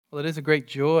Well, it is a great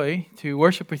joy to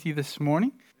worship with you this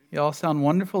morning. You all sound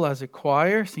wonderful as a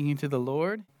choir singing to the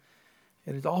Lord.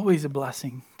 It is always a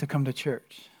blessing to come to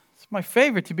church. It's my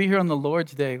favorite to be here on the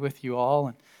Lord's Day with you all,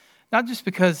 and not just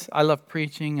because I love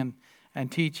preaching and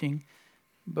teaching,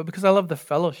 but because I love the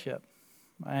fellowship.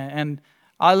 And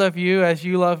I love you as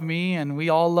you love me, and we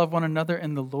all love one another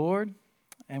in the Lord,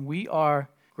 and we are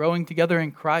growing together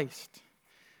in Christ.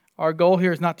 Our goal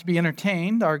here is not to be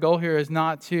entertained. Our goal here is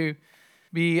not to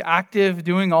be active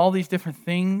doing all these different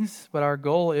things, but our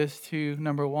goal is to,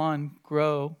 number one,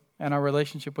 grow in our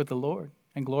relationship with the Lord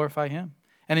and glorify Him.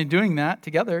 And in doing that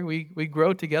together, we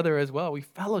grow together as well. We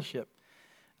fellowship.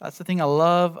 That's the thing I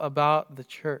love about the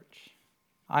church.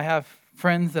 I have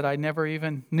friends that I never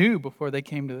even knew before they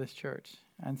came to this church.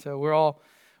 And so we're all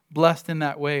blessed in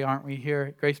that way, aren't we, here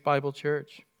at Grace Bible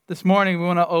Church? This morning, we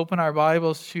want to open our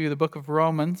Bibles to the book of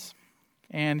Romans.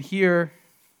 And here,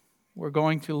 we're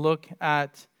going to look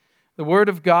at the Word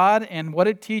of God and what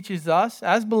it teaches us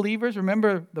as believers.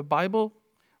 Remember, the Bible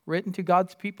written to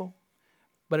God's people,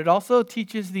 but it also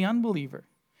teaches the unbeliever.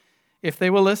 If they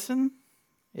will listen,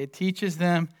 it teaches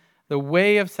them the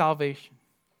way of salvation.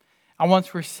 And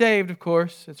once we're saved, of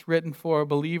course, it's written for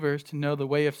believers to know the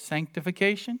way of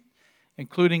sanctification,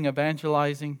 including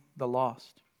evangelizing the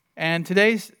lost. And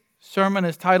today's sermon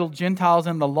is titled Gentiles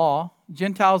and the Law.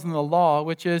 Gentiles and the Law,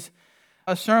 which is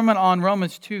a sermon on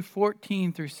Romans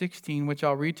 2:14 through 16, which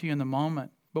I'll read to you in a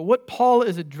moment. But what Paul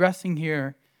is addressing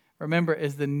here, remember,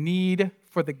 is the need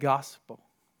for the gospel.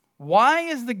 Why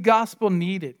is the gospel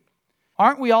needed?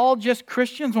 Aren't we all just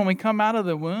Christians when we come out of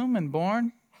the womb and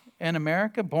born in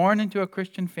America, born into a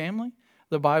Christian family?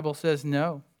 The Bible says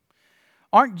no.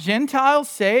 Aren't Gentiles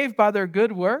saved by their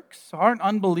good works? Aren't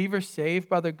unbelievers saved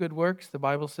by their good works? The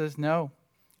Bible says no,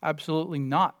 absolutely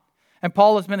not. And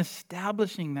Paul has been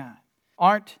establishing that.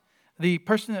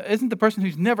 Isn't the person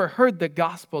who's never heard the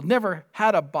gospel, never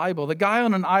had a Bible, the guy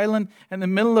on an island in the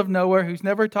middle of nowhere who's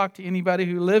never talked to anybody,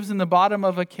 who lives in the bottom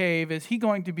of a cave, is he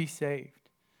going to be saved?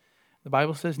 The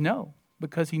Bible says no,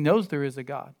 because he knows there is a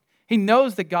God. He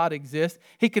knows that God exists.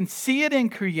 He can see it in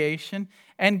creation,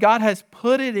 and God has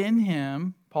put it in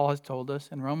him, Paul has told us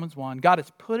in Romans 1, God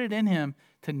has put it in him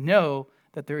to know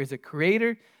that there is a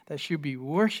creator that should be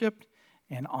worshiped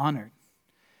and honored.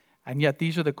 And yet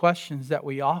these are the questions that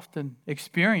we often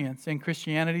experience in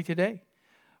Christianity today.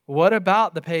 What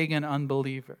about the pagan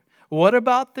unbeliever? What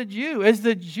about the Jew? Is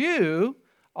the Jew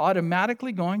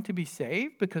automatically going to be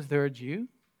saved because they're a Jew?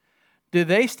 Do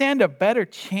they stand a better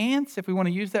chance, if we want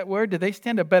to use that word, do they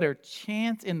stand a better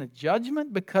chance in the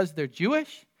judgment because they're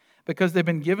Jewish? Because they've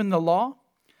been given the law?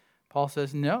 Paul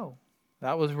says no.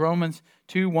 That was Romans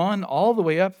 2:1 all the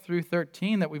way up through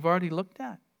 13 that we've already looked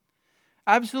at.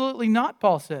 Absolutely not,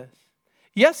 Paul says.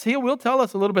 Yes, he will tell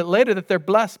us a little bit later that they're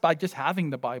blessed by just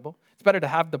having the Bible. It's better to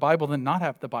have the Bible than not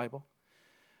have the Bible.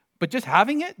 But just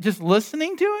having it, just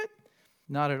listening to it,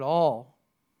 not at all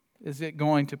is it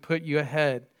going to put you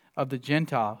ahead of the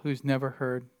Gentile who's never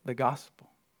heard the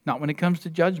gospel. Not when it comes to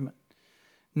judgment.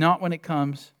 Not when it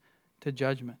comes to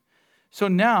judgment. So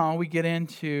now we get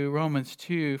into Romans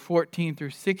 2:14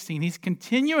 through 16. He's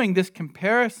continuing this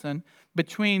comparison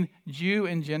between Jew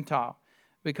and Gentile.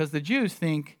 Because the Jews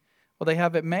think, well, they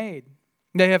have it made.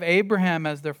 They have Abraham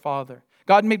as their father.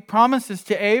 God made promises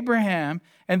to Abraham,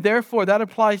 and therefore that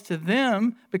applies to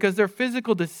them because they're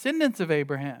physical descendants of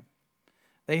Abraham.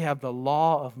 They have the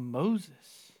law of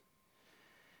Moses.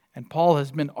 And Paul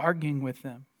has been arguing with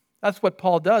them. That's what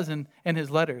Paul does in his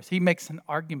letters. He makes an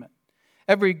argument.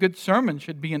 Every good sermon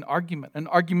should be an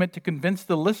argument to convince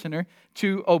the listener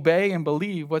to obey and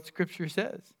believe what Scripture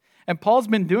says. And Paul's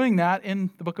been doing that in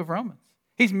the book of Romans.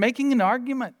 He's making an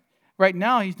argument. Right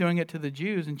now, he's doing it to the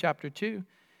Jews in chapter 2.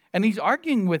 And he's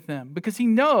arguing with them because he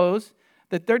knows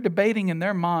that they're debating in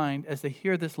their mind as they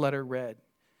hear this letter read.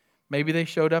 Maybe they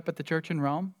showed up at the church in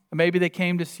Rome. Maybe they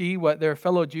came to see what their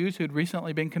fellow Jews who had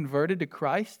recently been converted to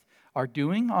Christ are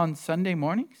doing on Sunday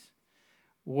mornings.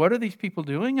 What are these people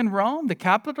doing in Rome, the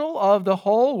capital of the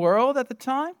whole world at the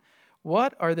time?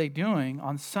 What are they doing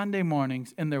on Sunday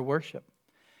mornings in their worship?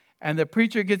 And the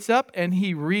preacher gets up and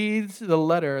he reads the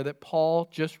letter that Paul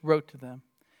just wrote to them.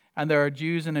 And there are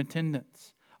Jews in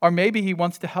attendance. Or maybe he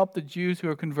wants to help the Jews who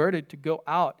are converted to go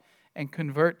out and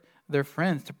convert their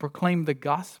friends, to proclaim the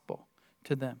gospel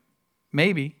to them.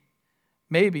 Maybe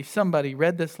somebody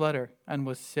read this letter and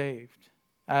was saved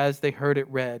as they heard it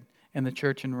read in the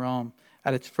church in Rome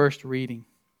at its first reading.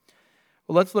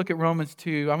 Well, let's look at Romans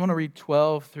 2. I want to read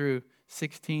 12 through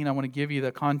 16. I want to give you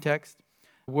the context,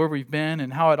 where we've been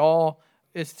and how it all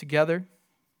is together.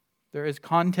 There is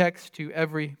context to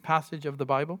every passage of the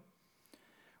Bible.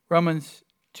 Romans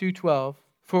 2:12.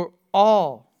 For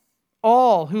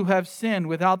all who have sinned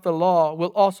without the law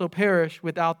will also perish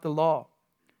without the law.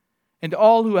 And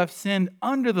all who have sinned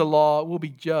under the law will be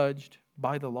judged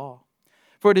by the law.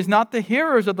 For it is not the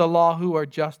hearers of the law who are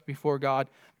just before God,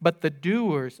 but the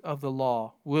doers of the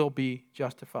law will be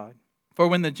justified. For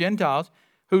when the Gentiles,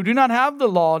 who do not have the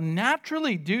law,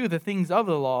 naturally do the things of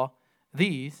the law,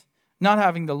 these, not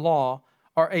having the law,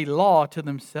 are a law to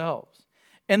themselves,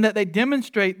 in that they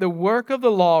demonstrate the work of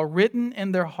the law written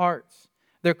in their hearts,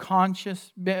 their conscience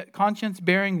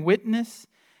bearing witness,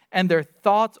 and their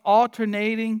thoughts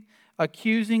alternating,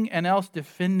 accusing, and else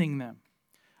defending them.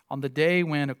 On the day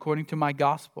when, according to my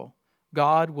gospel,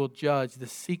 God will judge the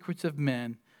secrets of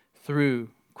men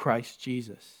through Christ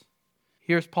Jesus.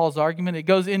 Here's Paul's argument. It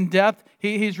goes in depth.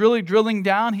 He's really drilling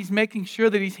down. He's making sure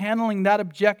that he's handling that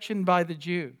objection by the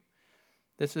Jew.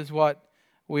 This is what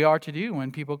we are to do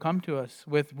when people come to us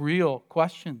with real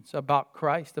questions about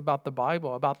Christ, about the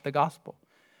Bible, about the gospel.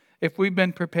 If we've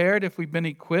been prepared, if we've been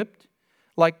equipped,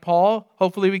 like Paul,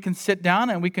 hopefully we can sit down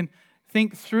and we can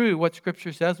think through what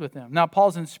Scripture says with them. Now,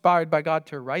 Paul's inspired by God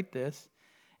to write this.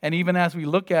 And even as we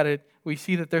look at it, we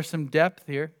see that there's some depth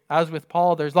here. As with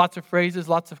Paul, there's lots of phrases,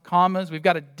 lots of commas. We've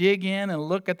got to dig in and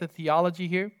look at the theology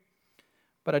here.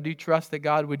 But I do trust that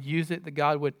God would use it, that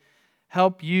God would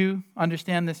help you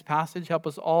understand this passage, help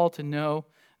us all to know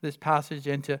this passage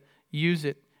and to use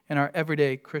it in our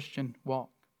everyday Christian walk.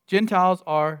 Gentiles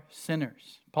are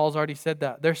sinners. Paul's already said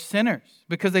that. They're sinners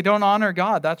because they don't honor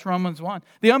God. That's Romans 1.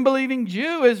 The unbelieving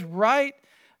Jew is right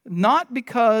not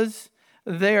because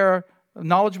they're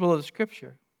knowledgeable of the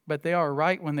Scripture, but they are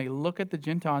right when they look at the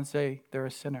Gentile and say they're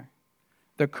a sinner.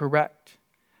 They're correct.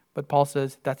 But Paul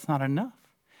says that's not enough.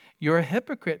 You're a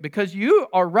hypocrite because you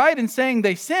are right in saying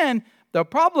they sin. The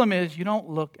problem is you don't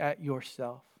look at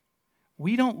yourself.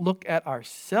 We don't look at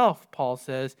ourselves, Paul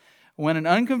says, when an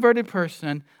unconverted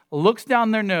person looks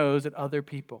down their nose at other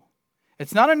people.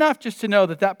 It's not enough just to know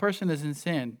that that person is in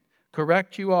sin.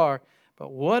 Correct, you are.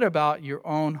 But what about your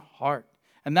own heart?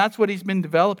 And that's what he's been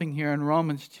developing here in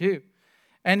Romans 2.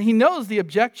 And he knows the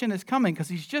objection is coming because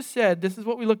he's just said, this is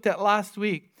what we looked at last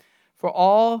week. For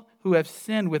all who have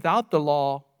sinned without the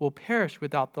law will perish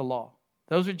without the law.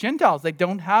 Those are Gentiles. They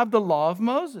don't have the law of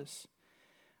Moses.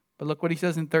 But look what he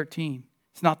says in 13.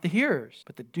 It's not the hearers,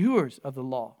 but the doers of the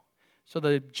law. So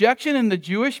the objection in the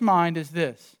Jewish mind is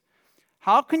this.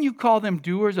 How can you call them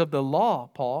doers of the law,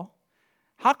 Paul?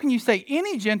 How can you say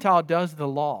any Gentile does the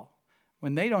law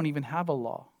when they don't even have a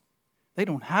law? They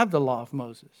don't have the law of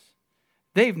Moses.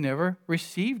 They've never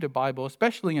received a Bible,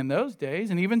 especially in those days.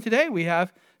 And even today we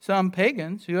have some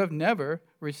pagans who have never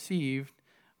received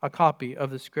a copy of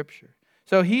the Scripture.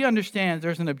 So he understands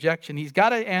there's an objection. He's got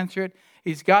to answer it.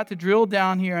 He's got to drill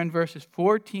down here in verses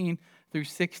 14 through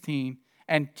 16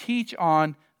 and teach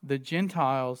on the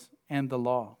Gentiles and the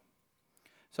law.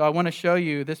 So I want to show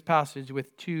you this passage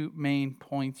with two main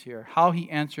points here. How he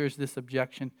answers this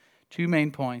objection. Two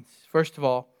main points. First of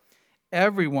all,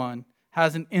 everyone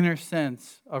has an inner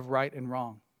sense of right and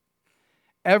wrong.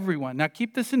 Everyone. Now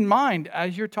keep this in mind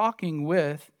as you're talking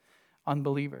with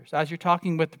unbelievers, as you're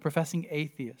talking with the professing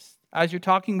atheist, as you're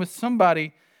talking with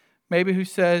somebody maybe who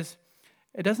says,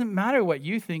 it doesn't matter what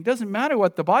you think, it doesn't matter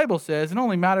what the Bible says, it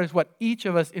only matters what each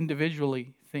of us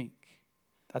individually think.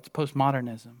 That's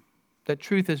postmodernism. That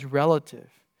truth is relative.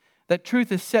 That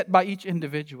truth is set by each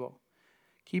individual.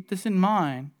 Keep this in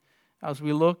mind as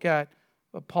we look at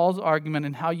Paul's argument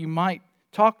and how you might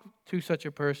talk to such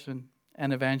a person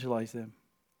and evangelize them.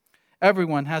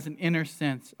 Everyone has an inner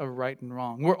sense of right and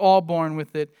wrong. We're all born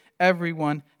with it.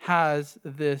 Everyone has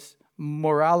this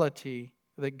morality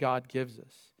that God gives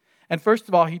us. And first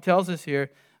of all, he tells us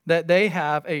here that they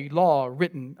have a law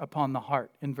written upon the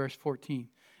heart in verse 14.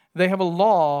 They have a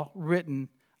law written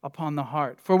upon the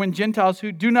heart. For when Gentiles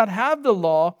who do not have the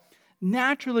law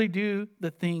naturally do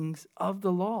the things of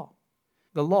the law.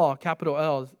 The law, capital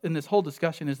L, in this whole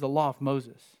discussion is the law of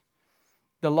Moses.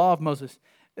 The law of Moses.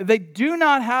 They do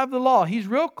not have the law. He's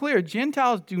real clear.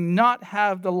 Gentiles do not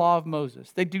have the law of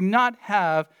Moses. They do not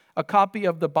have a copy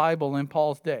of the Bible in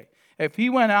Paul's day. If he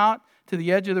went out to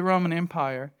the edge of the Roman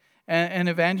Empire and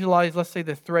evangelized, let's say,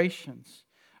 the Thracians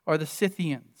or the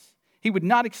Scythians, he would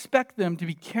not expect them to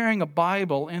be carrying a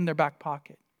Bible in their back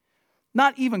pocket.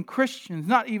 Not even Christians,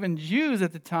 not even Jews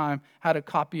at the time had a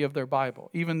copy of their Bible,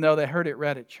 even though they heard it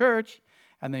read at church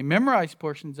and they memorized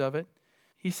portions of it.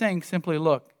 He's saying simply,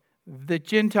 look, the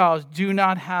Gentiles do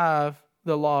not have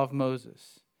the law of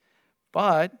Moses.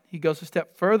 But he goes a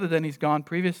step further than he's gone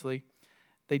previously.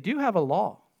 They do have a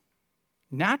law.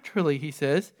 Naturally, he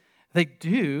says, they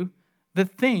do the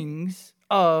things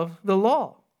of the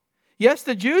law. Yes,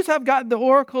 the Jews have got the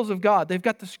oracles of God. They've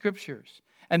got the scriptures,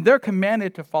 and they're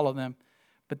commanded to follow them.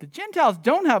 But the Gentiles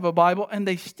don't have a Bible, and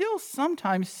they still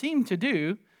sometimes seem to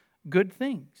do good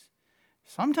things.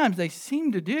 Sometimes they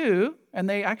seem to do, and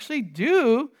they actually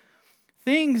do,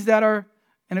 things that are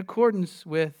in accordance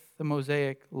with the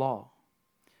Mosaic law.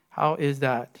 How is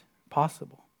that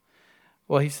possible?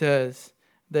 Well, he says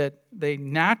that they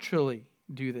naturally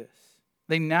do this.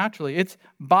 It's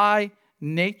by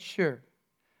nature.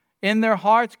 In their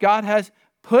hearts, God has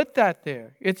put that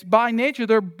there. It's by nature.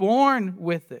 They're born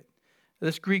with it.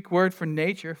 This Greek word for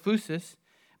nature, physis,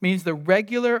 means the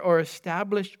regular or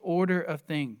established order of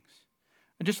things.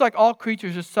 And just like all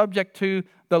creatures are subject to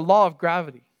the law of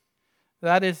gravity,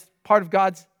 that is part of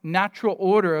God's natural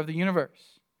order of the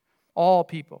universe. All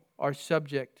people are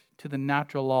subject to the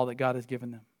natural law that God has given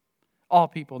them. All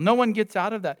people. No one gets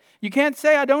out of that. You can't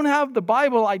say, I don't have the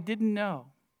Bible, I didn't know.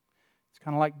 It's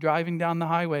kind of like driving down the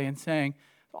highway and saying,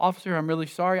 officer, I'm really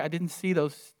sorry, I didn't see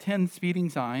those 10 speeding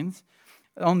signs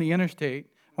on the interstate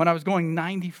when I was going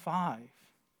 95.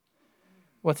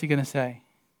 What's he going to say?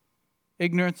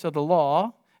 Ignorance of the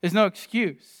law is no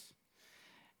excuse.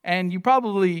 And you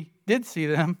probably did see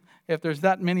them if there's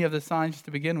that many of the signs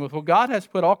to begin with. Well, God has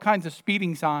put all kinds of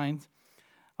speeding signs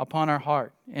upon our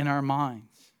heart, in our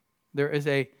minds. There is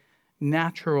a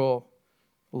natural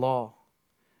law.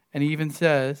 And he even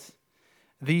says,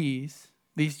 these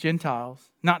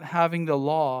Gentiles, not having the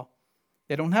law,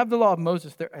 they don't have the law of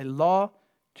Moses, they're a law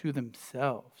to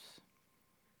themselves.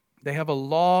 They have a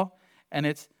law, and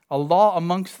it's a law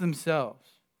amongst themselves.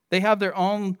 They have their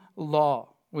own law,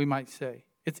 we might say.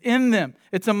 It's in them.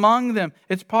 It's among them.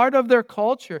 It's part of their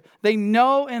culture. They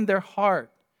know in their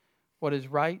heart what is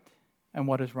right and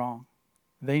what is wrong.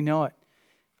 They know it.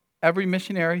 Every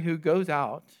missionary who goes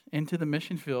out into the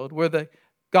mission field where the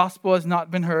gospel has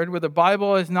not been heard, where the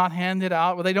Bible is not handed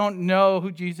out, where they don't know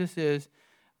who Jesus is,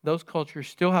 those cultures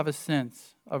still have a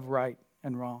sense of right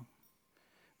and wrong.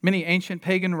 Many ancient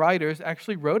pagan writers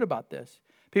actually wrote about this.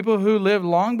 People who lived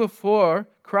long before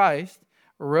Christ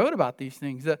wrote about these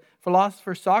things. The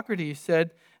philosopher Socrates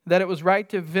said that it was right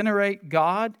to venerate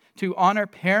God, to honor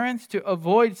parents, to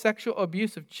avoid sexual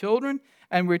abuse of children,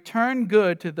 and return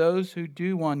good to those who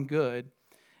do one good.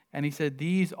 And he said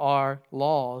these are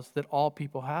laws that all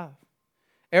people have.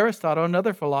 Aristotle,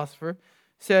 another philosopher,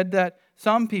 said that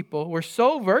some people were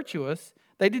so virtuous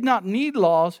they did not need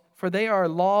laws, for they are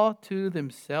law to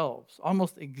themselves.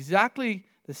 Almost exactly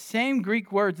the same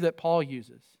Greek words that Paul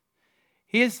uses.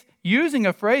 He is using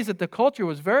a phrase that the culture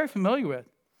was very familiar with.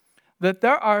 That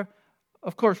there are,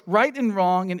 of course, right and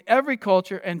wrong in every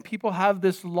culture, and people have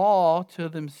this law to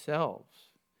themselves.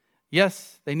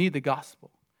 Yes, they need the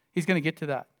gospel. He's going to get to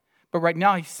that. But right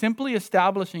now, he's simply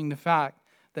establishing the fact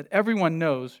that everyone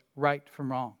knows right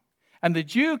from wrong. And the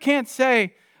Jew can't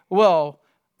say, well,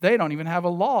 they don't even have a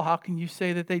law. How can you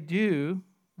say that they do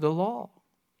the law?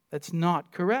 That's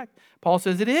not correct. Paul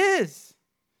says it is.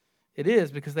 It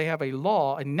is because they have a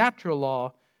law, a natural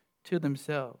law to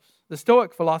themselves. The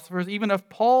Stoic philosophers, even of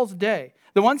Paul's day,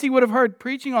 the ones he would have heard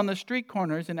preaching on the street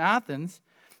corners in Athens,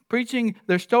 preaching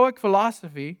their Stoic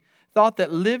philosophy, thought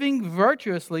that living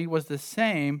virtuously was the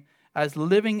same as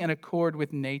living in accord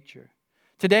with nature.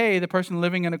 Today, the person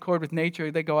living in accord with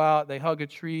nature, they go out, they hug a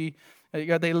tree,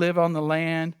 they live on the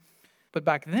land. But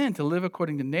back then, to live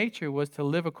according to nature was to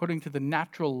live according to the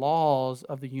natural laws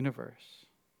of the universe.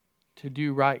 To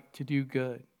do right, to do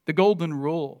good. The golden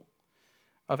rule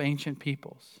of ancient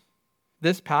peoples.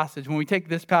 This passage, when we take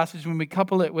this passage, when we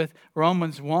couple it with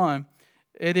Romans 1,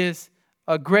 it is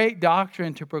a great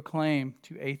doctrine to proclaim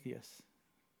to atheists.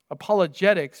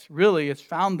 Apologetics really is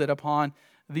founded upon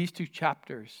these two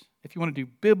chapters. If you want to do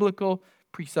biblical,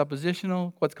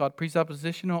 presuppositional, what's called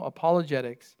presuppositional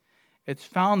apologetics, it's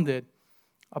founded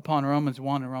upon Romans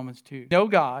 1 and Romans 2. They know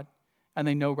God, and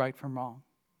they know right from wrong.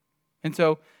 And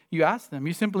so you ask them,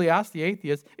 you simply ask the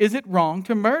atheist, is it wrong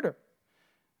to murder?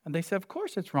 And they say, of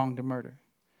course it's wrong to murder.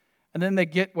 And then they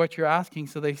get what you're asking,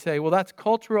 so they say, well, that's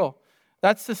cultural.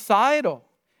 That's societal.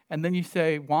 And then you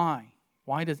say, why?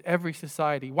 Why does every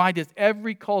society, why does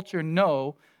every culture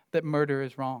know that murder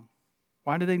is wrong?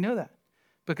 Why do they know that?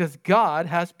 Because God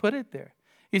has put it there.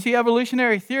 You see,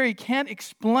 evolutionary theory can't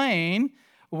explain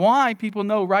why people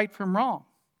know right from wrong.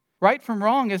 Right from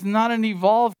wrong is not an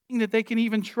evolved thing that they can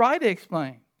even try to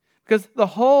explain. Because the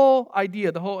whole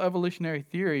idea, the whole evolutionary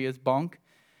theory is bunk,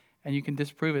 and you can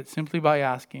disprove it simply by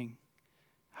asking,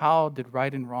 how did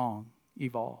right and wrong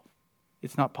evolve?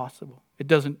 It's not possible. It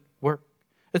doesn't work.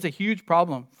 It's a huge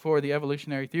problem for the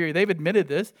evolutionary theory. They've admitted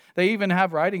this. They even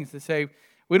have writings that say,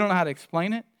 we don't know how to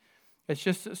explain it. It's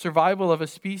just survival of a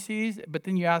species. But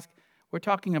then you ask, We're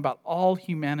talking about all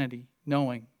humanity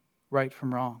knowing right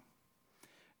from wrong.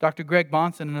 Dr. Greg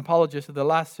Bahnsen, an apologist of the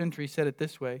last century, said it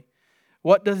this way: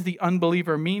 what does the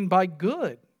unbeliever mean by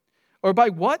good? Or by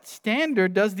what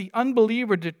standard does the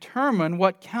unbeliever determine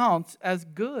what counts as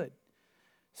good,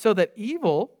 so that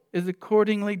evil is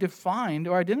accordingly defined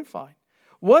or identified?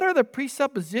 What are the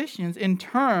presuppositions in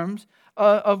terms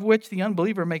of which the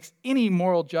unbeliever makes any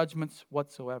moral judgments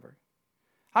whatsoever?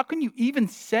 How can you even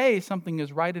say something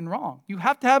is right and wrong? You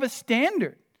have to have a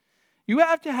standard. You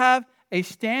have to have a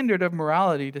standard of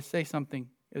morality to say something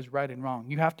is right and wrong.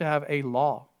 You have to have a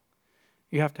law.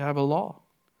 You have to have a law.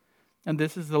 And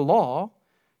this is the law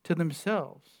to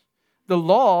themselves. The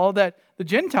law that the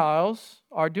Gentiles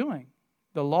are doing.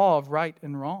 The law of right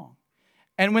and wrong.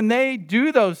 And when they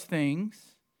do those things,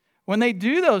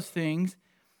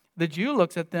 the Jew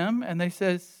looks at them and they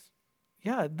says,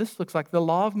 yeah, this looks like the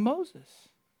law of Moses.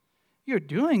 You're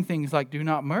doing things like do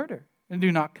not murder and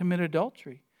do not commit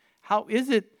adultery. How is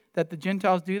it that the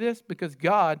Gentiles do this? Because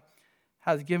God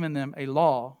has given them a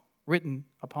law written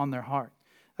upon their heart.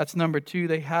 That's number 2.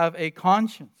 They have a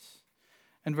conscience.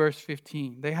 In verse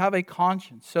 15, they have a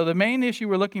conscience. So the main issue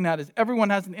we're looking at is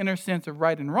everyone has an inner sense of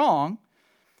right and wrong.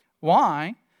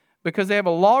 Why? Because they have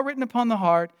a law written upon the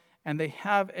heart and they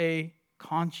have a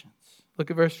conscience.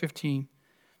 Look at verse 15.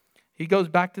 He goes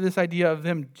back to this idea of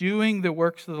them doing the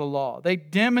works of the law. They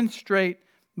demonstrate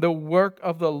the work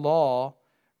of the law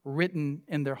written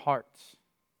in their hearts.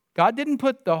 God didn't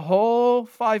put the whole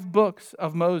 5 books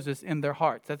of Moses in their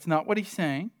hearts. That's not what he's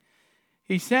saying.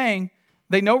 He's saying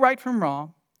they know right from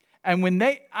wrong, and when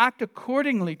they act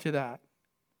accordingly to that,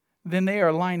 then they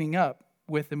are lining up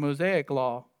with the Mosaic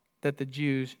law that the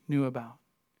Jews knew about.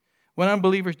 When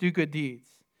unbelievers do good deeds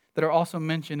that are also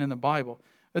mentioned in the Bible,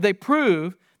 they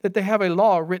prove that they have a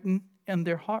law written in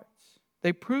their hearts.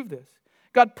 They prove this.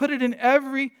 God put it in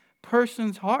every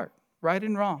person's heart, right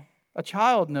and wrong. A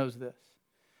child knows this.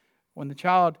 When the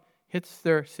child hits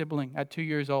their sibling at 2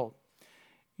 years old,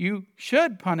 you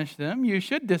should punish them, you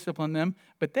should discipline them,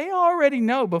 but they already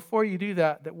know before you do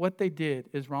that what they did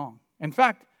is wrong. In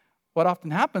fact, what often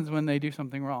happens when they do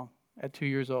something wrong at 2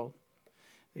 years old?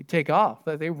 They take off,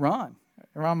 they run.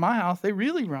 Around my house, they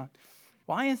really run.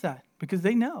 Why is that? Because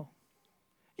they know.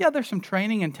 Yeah, there's some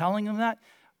training and telling them that,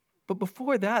 but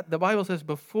before that, the Bible says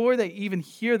before they even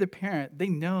hear the parent, they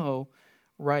know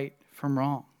right from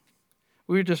wrong.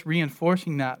 We're just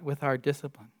reinforcing that with our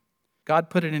discipline. God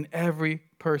put it in every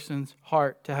person's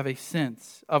heart to have a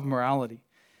sense of morality.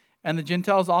 And the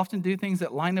Gentiles often do things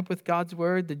that line up with God's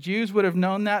word. The Jews would have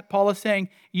known that. Paul is saying,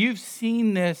 you've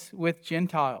seen this with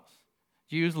Gentiles.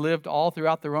 Jews lived all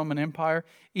throughout the Roman Empire.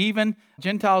 Even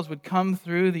Gentiles would come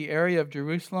through the area of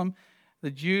Jerusalem.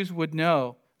 The Jews would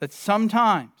know that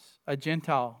sometimes a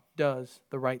Gentile does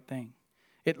the right thing.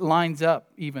 It lines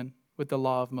up even with the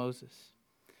law of Moses.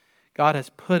 God has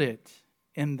put it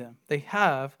in them. They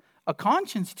have a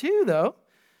conscience too, though.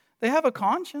 They have a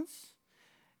conscience.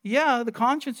 Yeah, the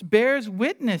conscience bears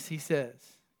witness, he says.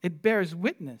 It bears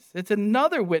witness. It's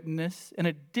another witness in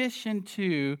addition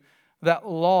to that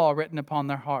law written upon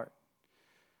their heart.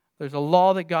 There's a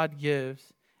law that God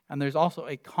gives, and there's also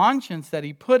a conscience that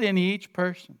he put in each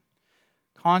person.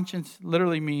 Conscience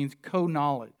literally means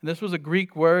co-knowledge. And this was a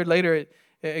Greek word. Later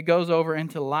it goes over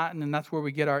into Latin, and that's where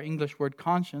we get our English word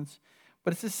conscience.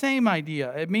 But it's the same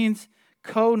idea. It means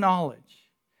co-knowledge.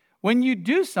 When you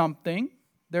do something,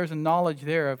 there's a knowledge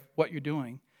there of what you're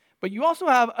doing. But you also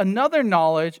have another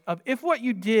knowledge of if what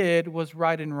you did was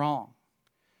right and wrong.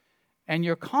 And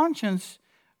your conscience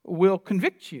will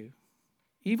convict you.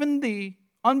 Even the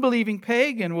unbelieving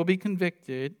pagan will be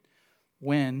convicted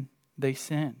when they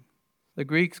sin. The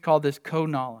Greeks called this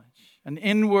co-knowledge, an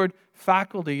inward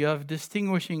faculty of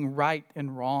distinguishing right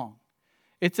and wrong.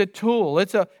 It's a tool.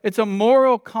 It's a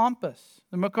moral compass.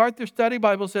 The MacArthur Study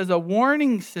Bible says a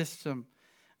warning system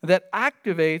that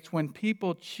activates when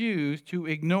people choose to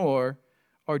ignore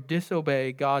or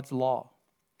disobey God's law.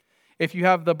 If you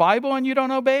have the Bible and you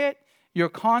don't obey it, your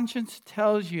conscience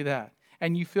tells you that,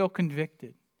 and you feel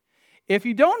convicted. If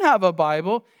you don't have a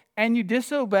Bible and you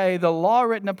disobey the law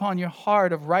written upon your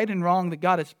heart of right and wrong that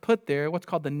God has put there, what's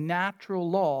called the natural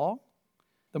law,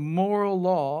 the moral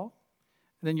law,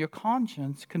 then your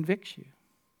conscience convicts you.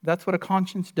 That's what a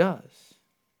conscience does.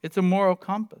 It's a moral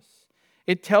compass.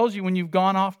 It tells you when you've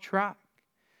gone off track.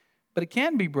 But it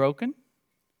can be broken.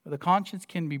 The conscience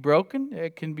can be broken.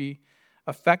 It can be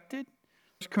affected.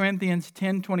 1 Corinthians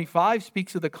 10:25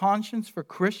 speaks of the conscience for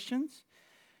Christians.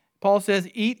 Paul says,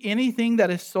 eat anything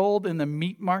that is sold in the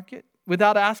meat market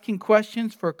without asking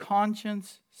questions for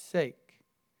conscience sake.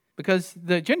 Because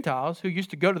the Gentiles who used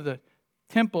to go to the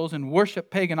temples and worship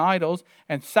pagan idols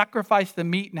and sacrifice the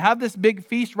meat and have this big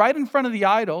feast right in front of the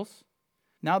idols.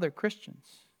 Now they're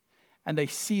Christians. And they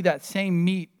see that same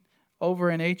meat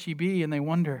over in H-E-B and they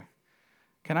wonder,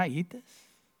 can I eat this?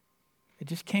 It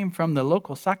just came from the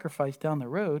local sacrifice down the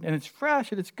road, and it's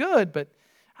fresh and it's good, but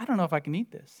I don't know if I can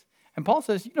eat this. And Paul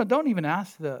says, don't even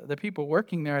ask the people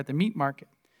working there at the meat market.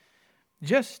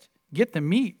 Just get the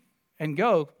meat and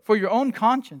go for your own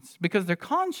conscience, because their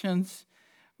conscience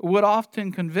would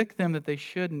often convict them that they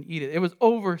shouldn't eat it. It was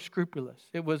over scrupulous.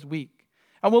 It was weak.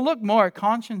 And we'll look more at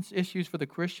conscience issues for the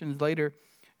Christians later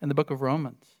in the book of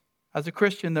Romans. As a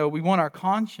Christian, though, we want our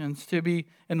conscience to be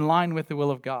in line with the will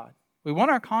of God. We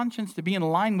want our conscience to be in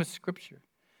line with Scripture.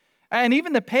 And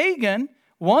even the pagan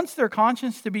wants their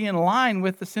conscience to be in line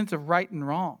with the sense of right and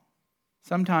wrong.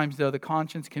 Sometimes, though, the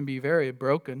conscience can be very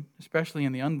broken, especially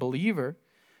in the unbeliever.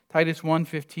 Titus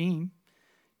 1:15,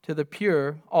 to the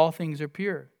pure, all things are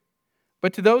pure.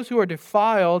 But to those who are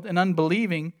defiled and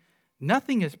unbelieving,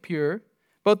 nothing is pure.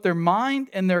 Both their mind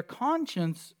and their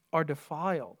conscience are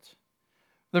defiled.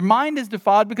 Their mind is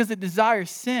defiled because it desires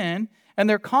sin, and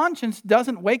their conscience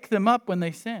doesn't wake them up when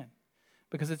they sin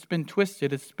because it's been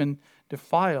twisted, it's been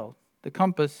defiled. The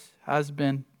compass has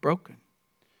been broken.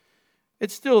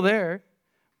 It's still there,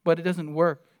 but it doesn't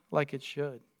work like it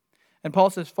should. And Paul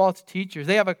says false teachers,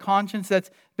 they have a conscience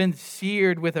that's been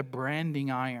seared with a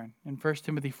branding iron in 1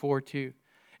 Timothy 4:2.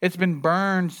 It's been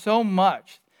burned so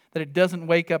much that it doesn't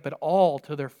wake up at all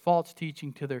to their false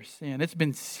teaching, to their sin. It's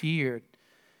been seared.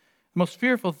 The most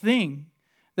fearful thing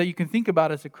that you can think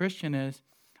about as a Christian is,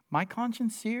 my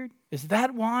conscience seared? Is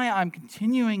that why I'm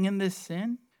continuing in this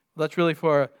sin? Well, that's really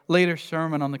for a later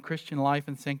sermon on the Christian life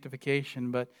and sanctification,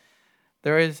 but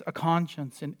there is a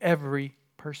conscience in every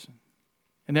person.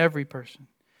 In every person.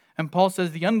 And Paul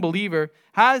says the unbeliever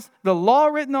has the law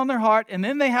written on their heart, and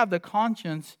then they have the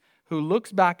conscience who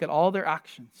looks back at all their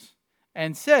actions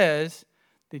and says,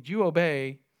 did you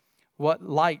obey what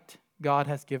light God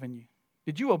has given you?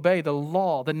 Did you obey the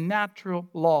law, the natural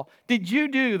law? Did you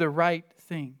do the right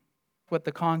thing? What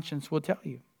the conscience will tell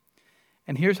you.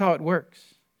 And here's how it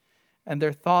works. And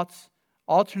their thoughts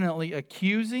alternately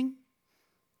accusing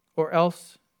or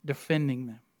else defending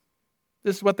them.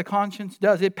 This is what the conscience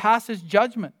does. It passes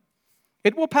judgment.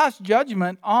 It will pass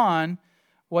judgment on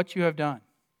what you have done.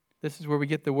 This is where we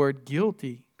get the word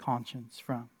guilty conscience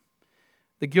from.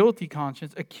 The guilty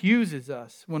conscience accuses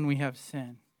us when we have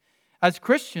sinned. As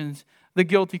Christians, the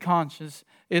guilty conscience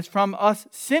is from us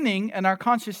sinning, and our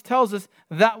conscience tells us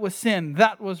that was sin,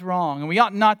 that was wrong, and we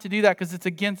ought not to do that because it's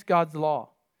against God's law.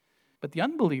 But the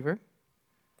unbeliever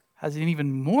has an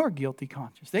even more guilty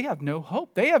conscience. They have no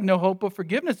hope. They have no hope of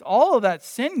forgiveness. All of that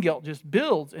sin guilt just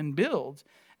builds and builds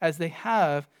as they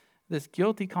have this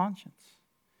guilty conscience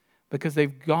because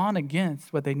they've gone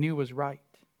against what they knew was right.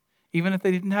 Even if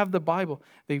they didn't have the Bible,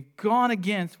 they've gone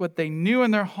against what they knew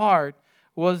in their heart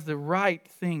was the right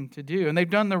thing to do. And they've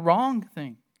done the wrong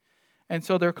thing. And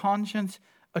so their conscience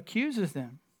accuses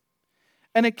them.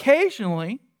 And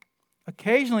occasionally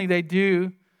they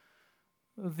do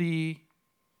the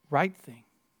right thing.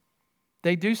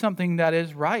 They do something that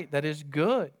is right, that is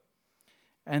good.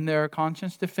 And their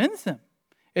conscience defends them.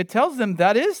 It tells them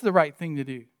that is the right thing to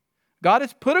do. God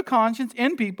has put a conscience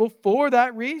in people for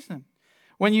that reason.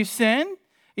 When you sin,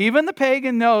 even the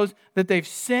pagan knows that they've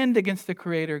sinned against the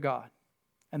Creator God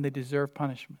and they deserve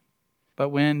punishment. But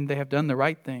when they have done the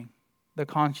right thing, the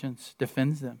conscience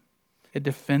defends them. It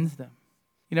defends them.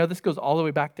 This goes all the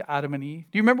way back to Adam and Eve.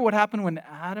 Do you remember what happened when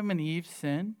Adam and Eve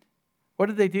sinned? What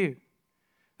did they do?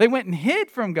 They went and hid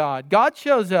from God. God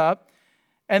shows up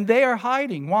and they are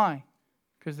hiding. Why?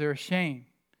 Because they're ashamed.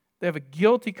 They have a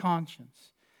guilty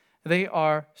conscience. They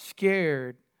are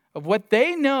scared of what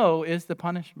they know is the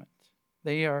punishment.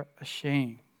 They are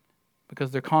ashamed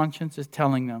because their conscience is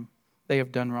telling them they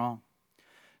have done wrong.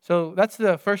 So that's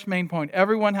the first main point.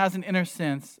 Everyone has an inner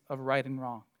sense of right and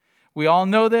wrong. We all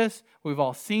know this. We've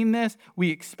all seen this. We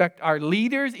expect our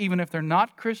leaders, even if they're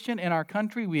not Christian in our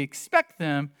country, we expect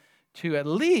them to at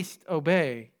least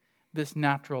obey this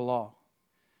natural law.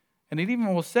 And it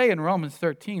even will say in Romans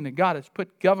 13 that God has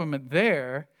put government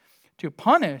there to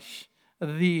punish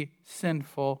the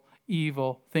sinful,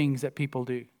 evil things that people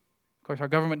do. Of course, our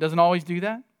government doesn't always do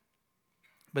that,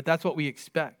 but that's what we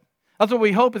expect. That's what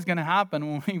we hope is going to happen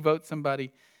when we vote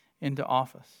somebody into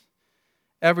office.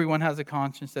 Everyone has a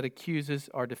conscience that accuses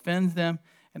or defends them,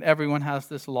 and everyone has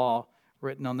this law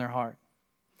written on their heart.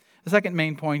 The second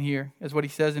main point here is what he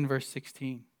says in verse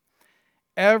 16.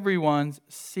 Everyone's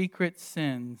secret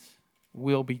sins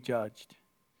will be judged.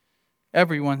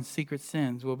 Everyone's secret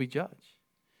sins will be judged.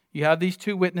 You have these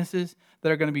two witnesses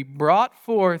that are going to be brought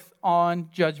forth on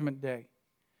Judgment Day.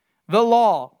 The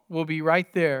law will be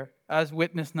right there as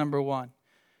witness number one.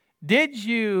 Did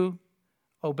you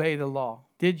obey the law?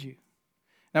 Did you?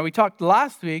 Now, we talked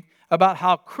last week about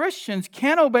how Christians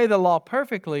can obey the law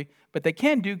perfectly, but they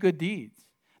can do good deeds.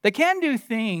 They can do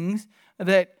things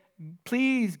that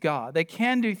please God. They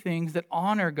can do things that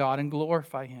honor God and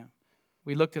glorify Him.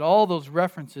 We looked at all those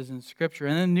references in Scripture,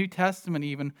 and in the New Testament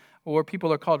even, where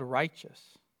people are called righteous.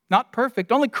 Not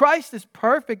perfect. Only Christ is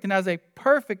perfect and has a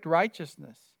perfect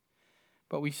righteousness.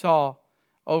 But we saw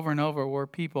over and over where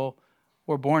people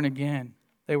were born again.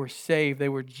 They were saved. They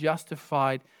were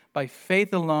justified by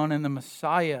faith alone in the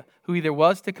Messiah, who either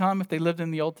was to come if they lived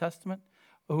in the Old Testament,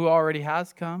 or who already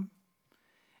has come.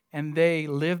 And they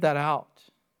lived that out.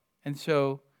 And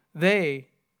so they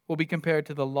will be compared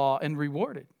to the law and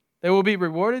rewarded. They will be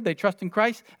rewarded. They trust in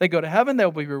Christ. They go to heaven. They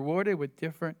will be rewarded with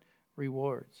different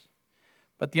rewards.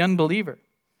 But the unbeliever,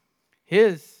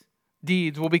 his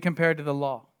deeds will be compared to the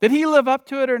law. Did he live up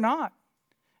to it or not?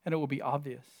 And it will be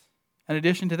obvious. In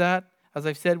addition to that, as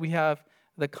I've said, we have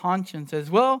the conscience as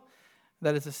well.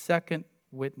 That is a second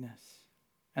witness.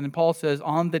 And then Paul says,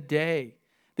 on the day,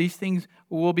 these things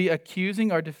will be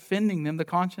accusing or defending them. The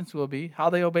conscience will be how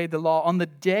they obeyed the law. On the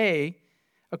day,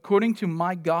 according to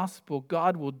my gospel,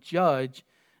 God will judge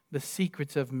the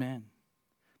secrets of men.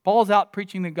 Paul's out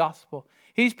preaching the gospel.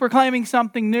 He's proclaiming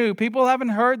something new. People haven't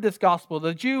heard this gospel.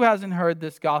 The Jew hasn't heard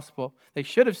this gospel. They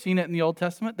should have seen it in the Old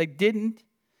Testament. They didn't.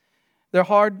 Their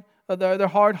hard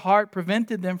heart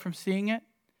prevented them from seeing it.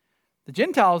 The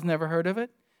Gentiles never heard of it.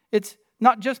 It's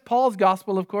not just Paul's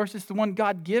gospel, of course. It's the one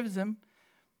God gives them.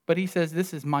 But he says,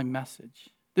 this is my message.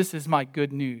 This is my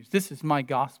good news. This is my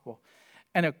gospel.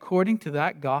 And according to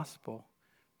that gospel,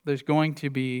 there's going to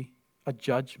be a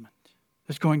judgment.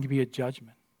 There's going to be a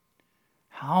judgment.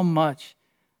 How much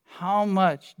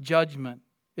judgment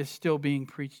is still being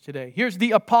preached today? Here's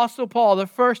the Apostle Paul, the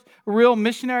first real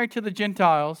missionary to the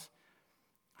Gentiles.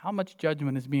 How much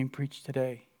judgment is being preached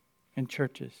today in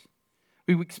churches?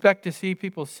 We expect to see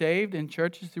people saved in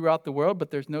churches throughout the world,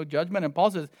 but there's no judgment. And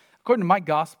Paul says, according to my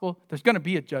gospel, there's going to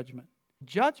be a judgment.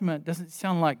 Judgment doesn't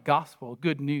sound like gospel,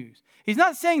 good news. He's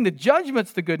not saying the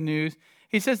judgment's the good news.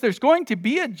 He says there's going to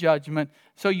be a judgment,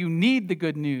 so you need the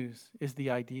good news, is the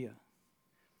idea.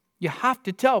 You have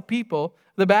to tell people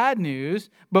the bad news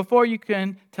before you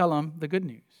can tell them the good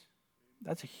news.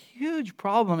 That's a huge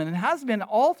problem, and it has been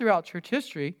all throughout church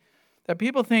history that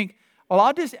people think, well,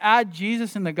 I'll just add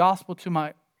Jesus and the gospel to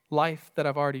my life that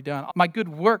I've already done. My good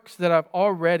works that I've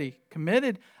already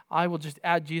committed, I will just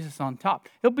add Jesus on top.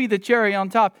 He'll be the cherry on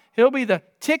top. He'll be the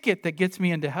ticket that gets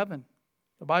me into heaven.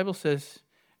 The Bible says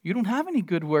you don't have any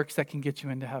good works that can get you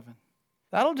into heaven.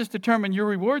 That'll just determine your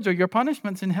rewards or your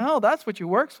punishments in hell. That's what your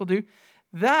works will do.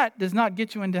 That does not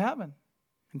get you into heaven.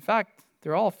 In fact,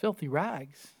 they're all filthy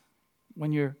rags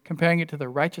when you're comparing it to the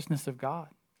righteousness of God.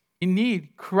 You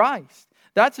need Christ.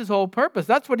 That's his whole purpose.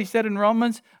 That's what he said in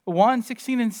Romans 1,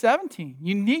 16 and 17.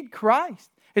 You need Christ.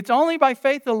 It's only by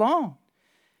faith alone.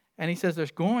 And he says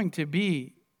there's going to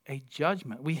be a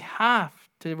judgment. We have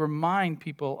to remind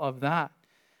people of that.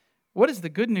 What does the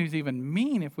good news even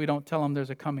mean if we don't tell them there's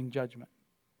a coming judgment?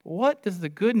 What does the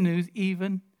good news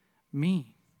even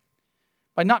mean?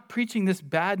 By not preaching this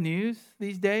bad news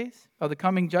these days of the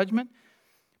coming judgment,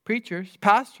 preachers,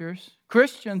 pastors,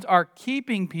 Christians are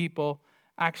keeping people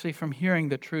actually from hearing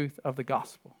the truth of the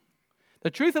gospel. The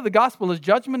truth of the gospel is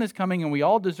judgment is coming and we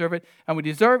all deserve it and we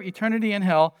deserve eternity in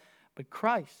hell, but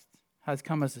Christ has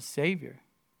come as a Savior.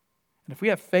 And if we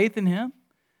have faith in Him,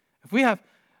 if we have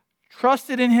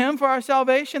trusted in Him for our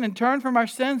salvation and turned from our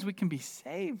sins, we can be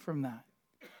saved from that.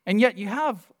 And yet you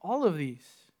have all of these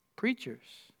preachers,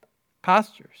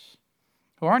 pastors,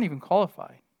 who aren't even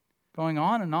qualified, going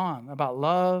on and on about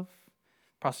love,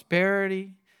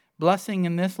 prosperity, blessing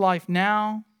in this life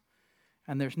now,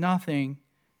 and there's nothing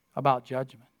about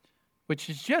judgment, which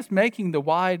is just making the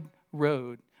wide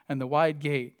road and the wide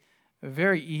gate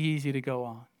very easy to go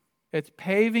on. It's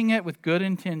paving it with good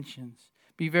intentions.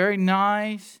 Be very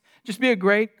nice. Just be a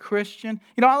great Christian.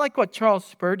 You know, I like what Charles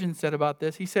Spurgeon said about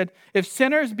this. He said, if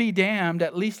sinners be damned,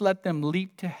 at least let them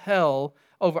leap to hell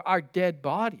over our dead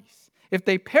bodies. If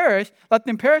they perish, let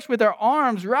them perish with their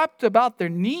arms wrapped about their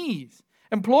knees,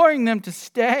 imploring them to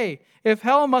stay. If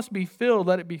hell must be filled,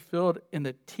 let it be filled in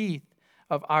the teeth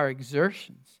of our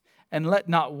exertions. And let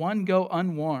not one go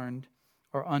unwarned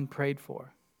or unprayed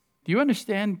for. Do you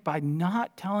understand? By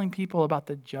not telling people about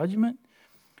the judgment,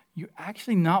 you're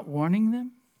actually not warning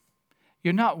them.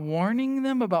 You're not warning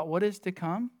them about what is to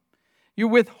come. You're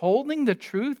withholding the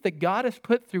truth that God has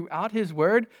put throughout His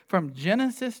Word from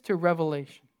Genesis to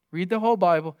Revelation. Read the whole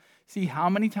Bible. See how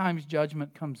many times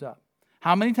judgment comes up.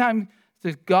 How many times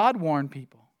does God warn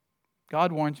people?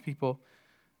 God warns people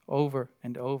over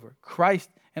and over. Christ,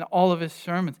 in all of his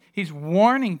sermons, he's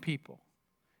warning people.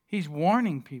 He's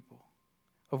warning people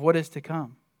of what is to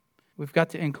come. We've got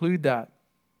to include that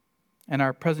in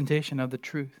our presentation of the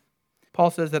truth.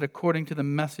 Paul says that according to the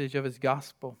message of his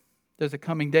gospel, there's a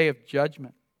coming day of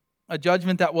judgment. A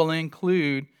judgment that will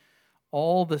include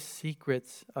all the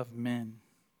secrets of men.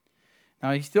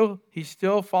 Now he's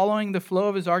still following the flow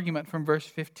of his argument from verse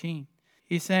 15.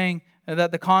 He's saying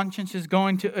that the conscience is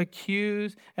going to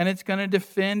accuse and it's going to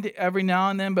defend every now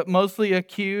and then, but mostly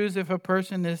accuse. If a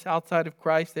person is outside of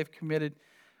Christ, they've committed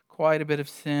quite a bit of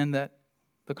sin that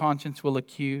the conscience will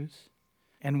accuse.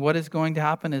 And what is going to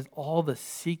happen is all the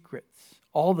secret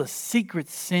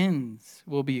sins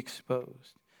will be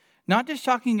exposed. Not just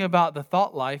talking about the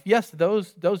thought life. Yes,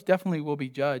 those definitely will be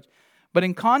judged. But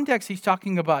in context, he's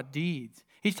talking about deeds.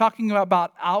 He's talking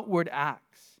about outward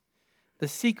acts. The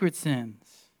secret sins.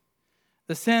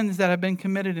 The sins that have been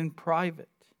committed in private.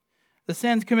 The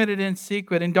sins committed in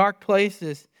secret, in dark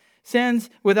places. Sins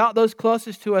without those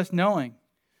closest to us knowing.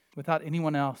 Without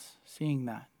anyone else seeing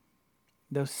that.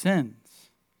 Those sins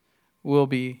will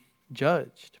be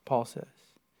judged, Paul says.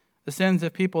 The sins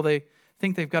of people, they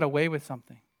think they've got away with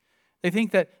something. They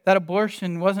think that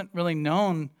abortion wasn't really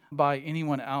known by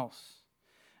anyone else.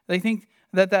 They think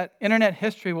that internet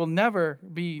history will never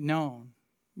be known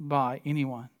by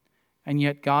anyone. And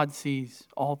yet God sees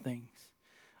all things.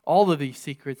 All of these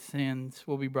secret sins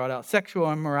will be brought out.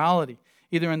 Sexual immorality,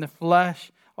 either in the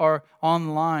flesh or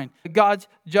online. God's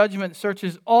judgment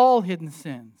searches all hidden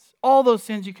sins. All those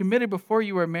sins you committed before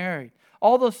you were married.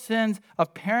 All those sins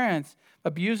of parents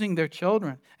abusing their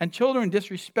children. And children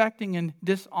disrespecting and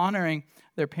dishonoring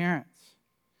their parents.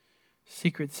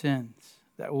 Secret sins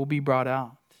that will be brought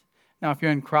out. Now, if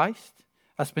you're in Christ,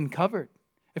 that's been covered.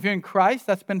 If you're in Christ,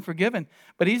 that's been forgiven.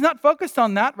 But he's not focused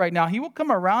on that right now. He will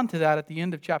come around to that at the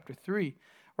end of chapter 3.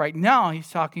 Right now, he's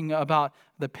talking about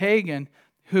the pagan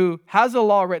who has a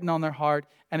law written on their heart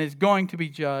and is going to be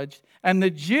judged. And the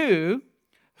Jew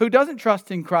who doesn't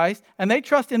trust in Christ and they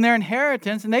trust in their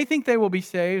inheritance and they think they will be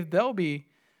saved, they'll be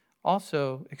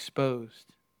also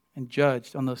exposed and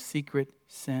judged on those secret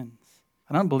sins.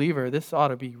 An unbeliever, this ought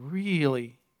to be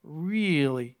really,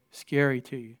 really scary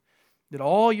to you. That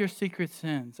all your secret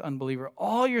sins, unbeliever,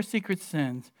 all your secret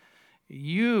sins,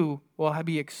 you will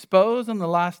be exposed on the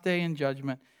last day in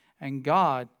judgment, and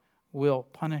God will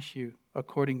punish you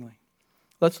accordingly.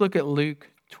 Let's look at Luke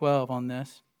 12 on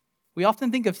this. We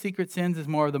often think of secret sins as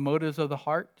more of the motives of the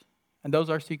heart, and those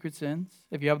are secret sins.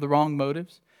 If you have the wrong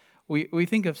motives, we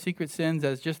think of secret sins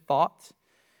as just thoughts,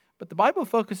 but the Bible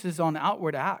focuses on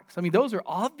outward acts. I mean, those are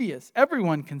obvious.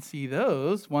 Everyone can see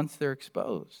those once they're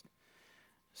exposed.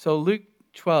 So Luke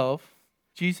 12,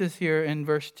 Jesus here in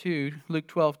verse 2, Luke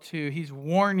 12:2, he's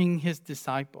warning his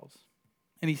disciples.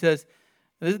 And he says,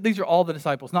 these are all the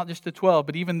disciples, not just the 12,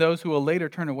 but even those who will later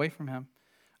turn away from him.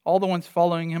 All the ones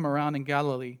following him around in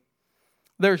Galilee.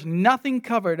 There's nothing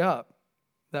covered up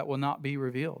that will not be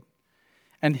revealed.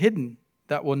 And hidden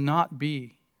that will not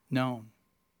be known.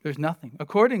 There's nothing.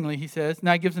 Accordingly, he says,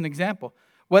 now he gives an example.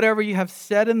 Whatever you have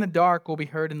said in the dark will be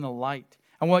heard in the light.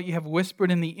 And what you have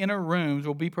whispered in the inner rooms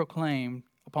will be proclaimed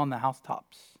upon the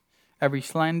housetops. Every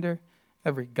slander,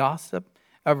 every gossip,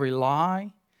 every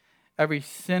lie, every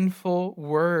sinful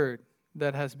word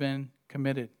that has been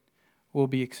committed will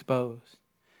be exposed.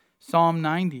 Psalm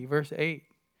 90, verse 8.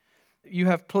 You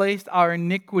have placed our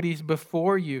iniquities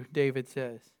before you, David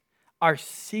says. Our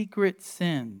secret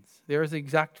sins. There's the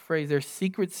exact phrase. There's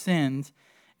secret sins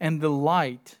and the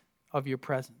light of your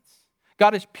presence.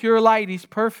 God is pure light. He's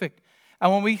perfect.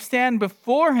 And when we stand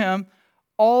before him,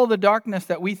 all the darkness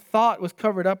that we thought was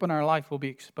covered up in our life will be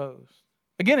exposed.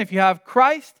 Again, if you have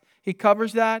Christ, he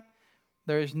covers that.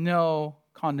 There is no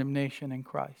condemnation in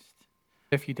Christ.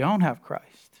 If you don't have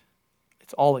Christ,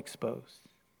 it's all exposed.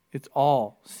 It's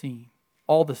all seen.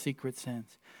 All the secret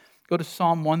sins. Go to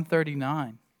Psalm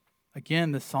 139.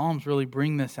 Again, the Psalms really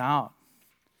bring this out.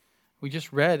 We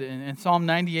just read in Psalm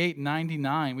 98 and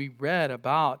 99, we read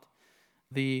about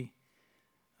the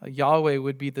Yahweh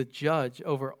would be the judge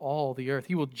over all the earth.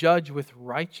 He will judge with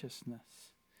righteousness.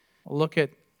 Look at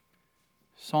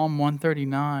Psalm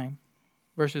 139,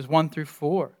 verses 1 through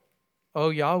 4. O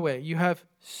Yahweh, you have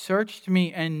searched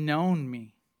me and known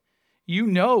me. You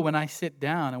know when I sit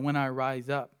down and when I rise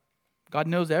up. God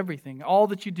knows everything, all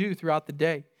that you do throughout the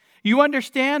day. You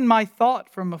understand my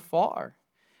thought from afar.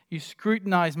 You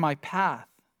scrutinize my path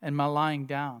and my lying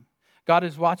down. God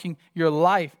is watching your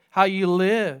life, how you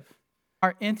live.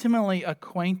 Are intimately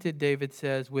acquainted, David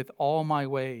says, with all my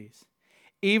ways.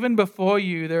 Even before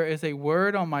you there is a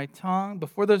word on my tongue.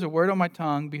 Before there's a word on my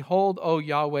tongue, behold, O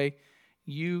Yahweh,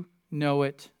 you know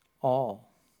it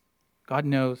all. God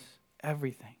knows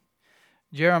everything.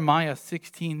 Jeremiah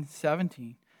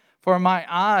 16:17. For my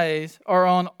eyes are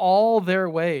on all their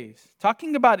ways.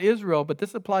 Talking about Israel, but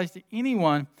this applies to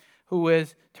anyone who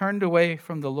is turned away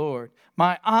from the Lord.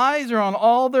 My eyes are on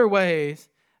all their ways.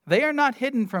 They are not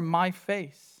hidden from my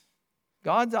face.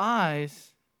 God's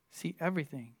eyes see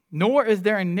everything. Nor is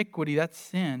there iniquity, that's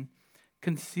sin,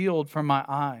 concealed from my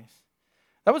eyes.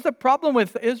 That was the problem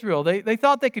with Israel. They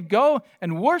thought they could go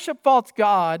and worship false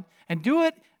God and do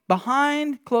it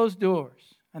behind closed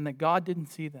doors, and that God didn't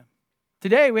see them.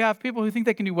 Today we have people who think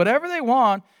they can do whatever they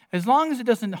want as long as it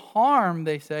doesn't harm,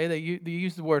 they say. They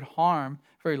use the word harm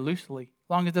very loosely, as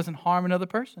long as it doesn't harm another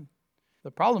person.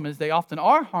 The problem is they often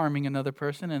are harming another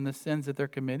person in the sins that they're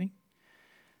committing.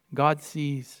 God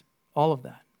sees all of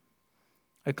that.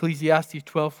 Ecclesiastes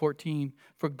 12:14,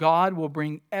 for God will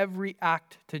bring every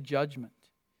act to judgment.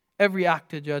 Every act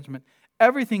to judgment.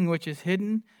 Everything which is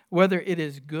hidden, whether it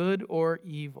is good or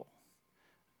evil.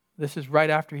 This is right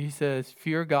after he says,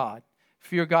 fear God.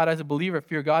 Fear God as a believer.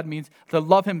 Fear God means to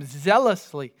love Him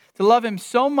zealously. To love Him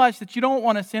so much that you don't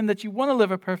want to sin, that you want to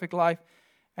live a perfect life.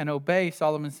 And obey,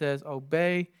 Solomon says,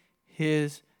 obey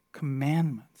His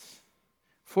commandments.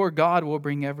 For God will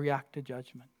bring every act to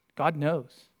judgment. God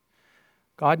knows.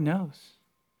 God knows.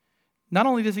 Not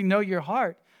only does He know your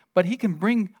heart, but He can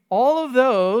bring all of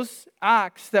those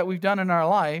acts that we've done in our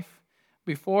life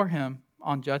before Him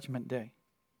on Judgment Day.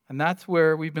 And that's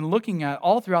where we've been looking at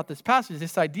all throughout this passage,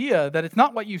 this idea that it's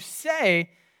not what you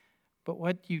say, but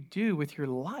what you do with your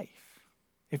life.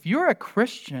 If you're a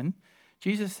Christian,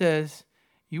 Jesus says,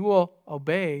 you will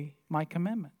obey my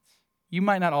commandments. You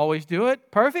might not always do it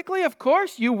perfectly, of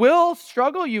course. You will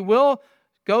struggle. You will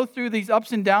go through these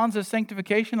ups and downs of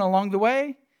sanctification along the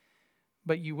way.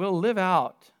 But you will live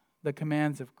out the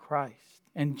commands of Christ.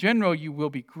 In general, you will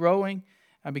be growing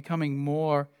and becoming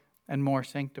more and more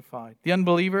sanctified. The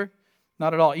unbeliever,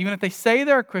 not at all. Even if they say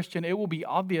they're a Christian, it will be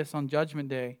obvious on Judgment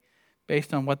Day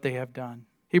based on what they have done.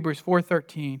 Hebrews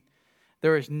 4:13,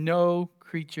 there is no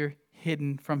creature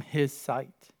hidden from His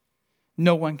sight.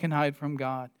 No one can hide from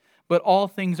God. But all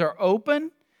things are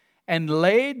open and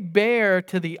laid bare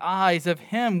to the eyes of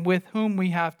Him with whom we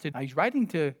have to. Now, he's writing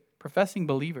to professing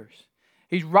believers.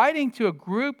 He's writing to a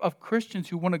group of Christians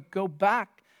who want to go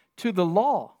back to the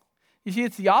law. You see,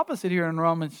 it's the opposite here in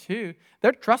Romans 2.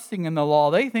 They're trusting in the law.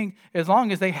 They think as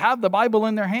long as they have the Bible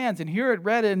in their hands and hear it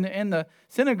read in the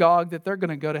synagogue that they're going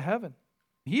to go to heaven.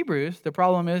 In Hebrews, the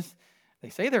problem is they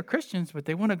say they're Christians, but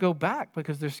they want to go back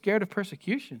because they're scared of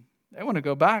persecution. They want to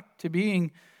go back to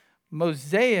being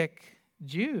Mosaic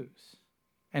Jews.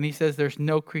 And he says there's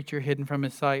no creature hidden from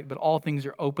His sight, but all things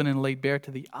are open and laid bare to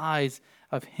the eyes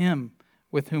of Him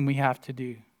with whom we have to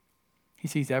do. He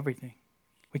sees everything.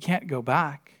 We can't go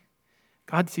back.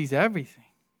 God sees everything.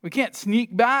 We can't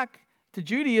sneak back to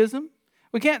Judaism.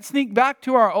 We can't sneak back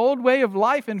to our old way of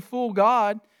life and fool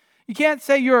God. You can't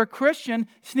say you're a Christian,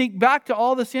 sneak back to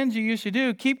all the sins you used to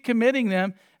do, keep committing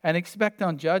them, and expect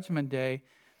on Judgment Day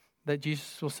that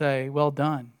Jesus will say, well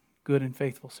done, good and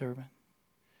faithful servant.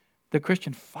 The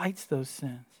Christian fights those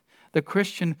sins. The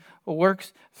Christian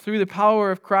works through the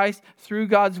power of Christ, through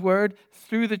God's Word,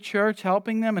 through the church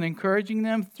helping them and encouraging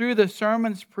them, through the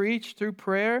sermons preached, through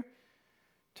prayer,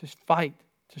 to fight,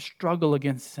 to struggle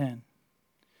against sin.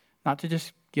 Not to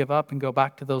just give up and go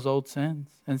back to those old sins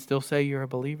and still say you're a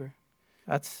believer.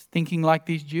 That's thinking like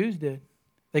these Jews did.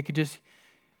 They could just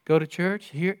go to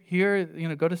church,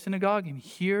 go to synagogue and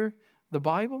hear the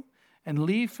Bible and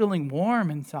leave feeling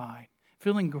warm inside,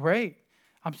 feeling great.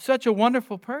 I'm such a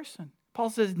wonderful person. Paul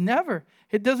says never.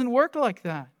 It doesn't work like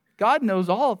that. God knows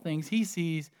all things. He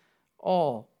sees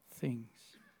all things.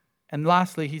 And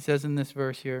lastly, he says in this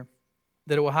verse here,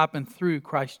 that it will happen through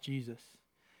Christ Jesus.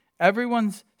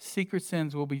 Everyone's secret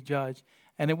sins will be judged,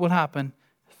 and it will happen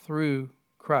through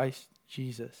Christ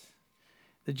Jesus.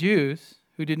 The Jews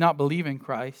who did not believe in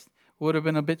Christ would have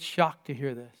been a bit shocked to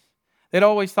hear this. They'd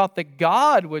always thought that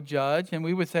God would judge, and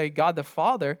we would say God the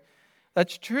Father.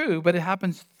 That's true, but it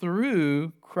happens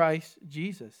through Christ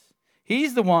Jesus.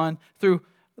 He's the one through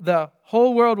the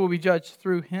whole world will be judged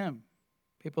through Him.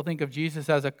 People think of Jesus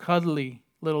as a cuddly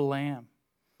little lamb.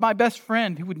 My best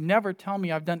friend who would never tell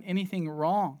me I've done anything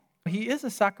wrong. He is a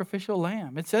sacrificial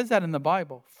lamb. It says that in the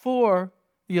Bible. For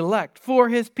the elect, for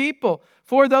His people,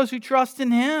 for those who trust in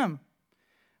Him.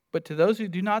 But to those who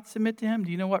do not submit to Him,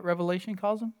 do you know what Revelation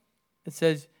calls them? It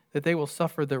says that they will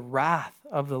suffer the wrath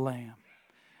of the Lamb.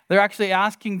 They're actually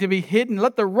asking to be hidden.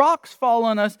 Let the rocks fall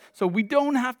on us so we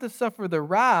don't have to suffer the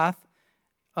wrath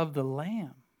of the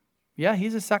Lamb. Yeah,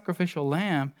 he's a sacrificial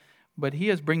lamb, but he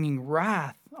is bringing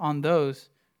wrath on those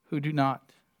who do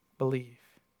not believe.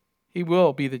 He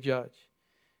will be the judge.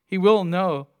 He will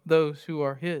know those who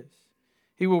are his.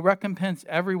 He will recompense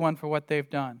everyone for what they've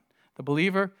done. The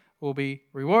believer will be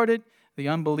rewarded. The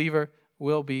unbeliever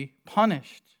will be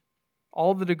punished.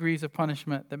 All the degrees of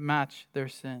punishment that match their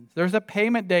sins. There's a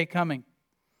payment day coming.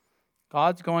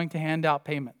 God's going to hand out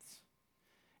payments.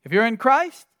 If you're in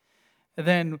Christ,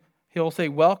 then he'll say,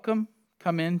 welcome,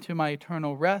 come into my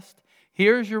eternal rest.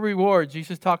 Here's your reward.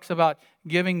 Jesus talks about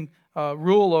giving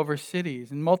rule over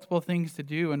cities and multiple things to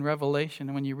do in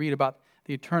Revelation when you read about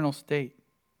the eternal state.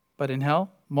 But in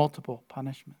hell, multiple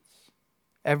punishments.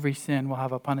 Every sin will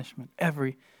have a punishment.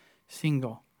 Every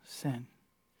single sin.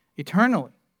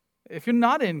 Eternally. If you're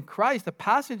not in Christ, a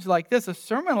passage like this, a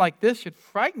sermon like this should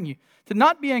frighten you. To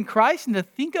not be in Christ and to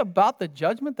think about the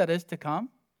judgment that is to come,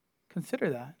 consider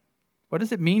that. What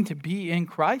does it mean to be in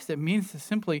Christ? It means to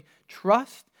simply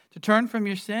trust, to turn from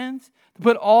your sins, to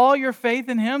put all your faith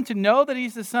in Him, to know that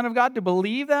He's the Son of God, to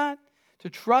believe that, to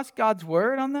trust God's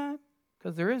word on that,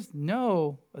 because there is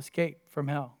no escape from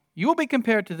hell. You will be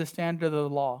compared to the standard of the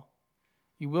law.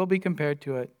 You will be compared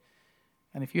to it.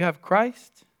 And if you have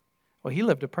Christ, well, He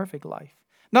lived a perfect life.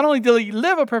 Not only did He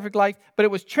live a perfect life, but it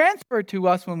was transferred to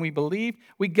us when we believed.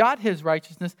 We got His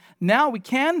righteousness. Now we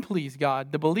can please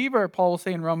God. The believer, Paul will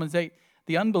say in Romans 8,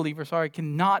 the unbeliever,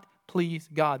 cannot please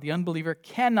God. The unbeliever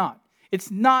cannot.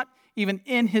 It's not even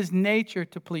in his nature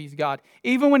to please God.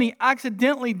 Even when he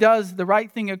accidentally does the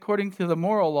right thing according to the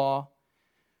moral law,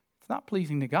 it's not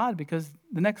pleasing to God because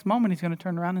the next moment he's going to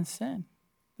turn around and sin.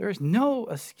 There is no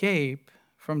escape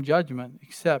from judgment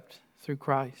except through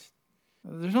Christ.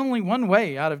 There's only one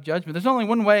way out of judgment. There's only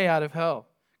one way out of hell.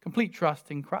 Complete trust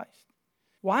in Christ.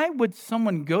 Why would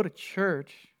someone go to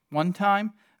church one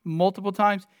time, multiple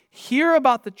times, hear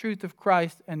about the truth of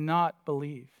Christ and not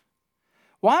believe?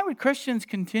 Why would Christians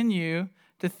continue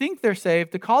to think they're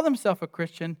saved, to call themselves a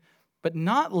Christian, but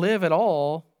not live at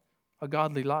all a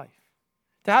godly life?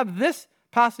 To have this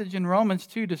passage in Romans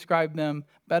 2 describe them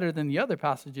better than the other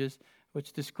passages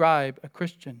which describe a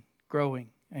Christian growing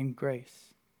in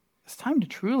grace. It's time to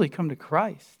truly come to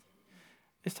Christ.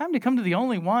 It's time to come to the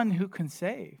only one who can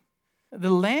save.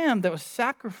 The Lamb that was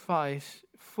sacrificed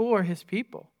for His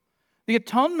people. The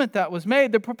atonement that was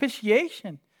made, the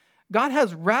propitiation. God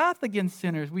has wrath against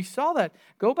sinners. We saw that.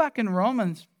 Go back in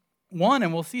Romans 1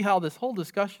 and we'll see how this whole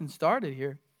discussion started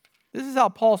here. This is how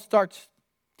Paul starts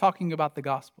talking about the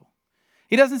gospel.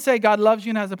 He doesn't say God loves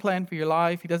you and has a plan for your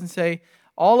life. He doesn't say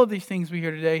all of these things we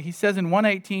hear today. He says in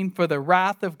 1:18, for the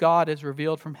wrath of God is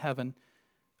revealed from heaven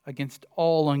against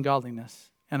all ungodliness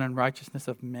and unrighteousness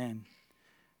of men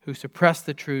who suppress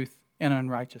the truth in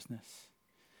unrighteousness.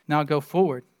 Now go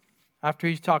forward. After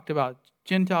he's talked about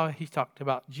Gentile, he's talked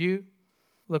about Jew.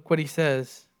 Look what he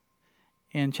says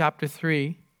in chapter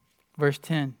 3, verse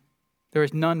 10. There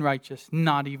is none righteous,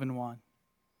 not even one.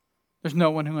 There's no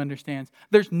one who understands.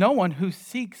 There's no one who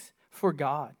seeks for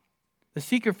God. The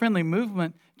seeker-friendly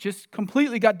movement just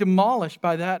completely got demolished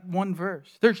by that one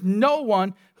verse. There's no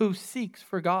one who seeks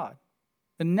for God.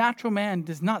 The natural man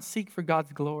does not seek for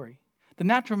God's glory. The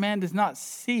natural man does not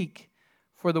seek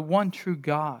for the one true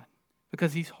God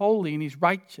because He's holy and He's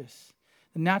righteous.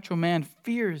 The natural man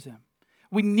fears Him.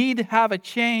 We need to have a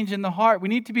change in the heart. We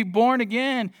need to be born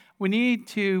again. We need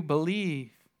to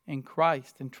believe in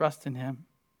Christ and trust in Him.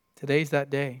 Today's that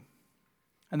day.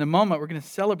 In the moment, we're going to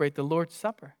celebrate the Lord's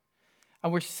Supper.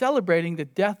 And we're celebrating the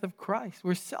death of Christ.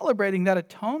 We're celebrating that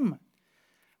atonement.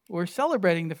 We're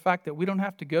celebrating the fact that we don't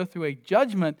have to go through a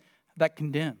judgment that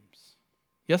condemns.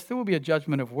 Yes, there will be a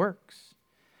judgment of works,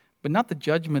 but not the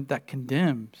judgment that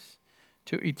condemns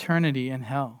to eternity in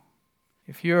hell.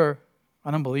 If you're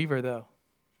an unbeliever, though,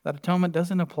 that atonement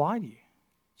doesn't apply to you.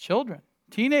 Children,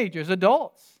 teenagers,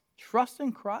 adults, trust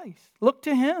in Christ. Look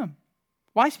to Him.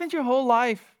 Why spend your whole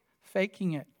life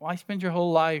faking it? Why spend your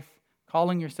whole life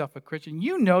calling yourself a Christian?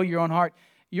 You know your own heart.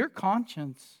 Your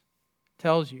conscience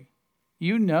tells you.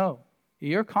 You know.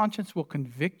 Your conscience will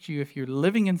convict you if you're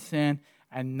living in sin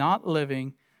and not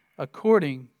living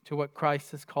according to what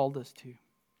Christ has called us to.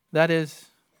 That is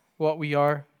what we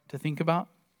are to think about.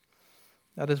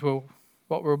 That is what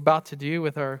we're about to do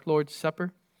with our Lord's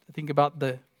Supper. To think about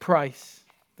the price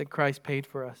that Christ paid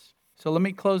for us. So let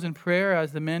me close in prayer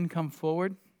as the men come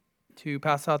forward to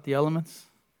pass out the elements.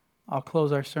 I'll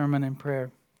close our sermon in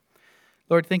prayer.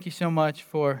 Lord, thank you so much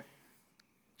for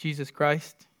Jesus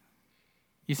Christ.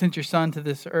 You sent your Son to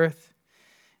this earth.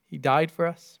 He died for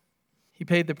us. He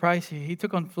paid the price. He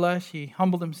took on flesh. He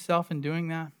humbled himself in doing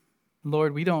that.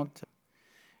 Lord, we don't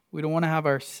want to have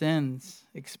our sins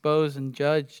exposed and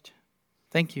judged.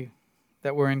 Thank you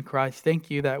that we're in Christ.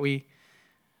 Thank you that we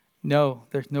know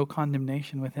there's no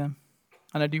condemnation with him.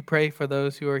 And I do pray for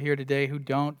those who are here today who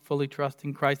don't fully trust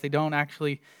in Christ. They don't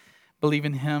actually believe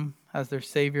in him as their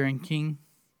Savior and King.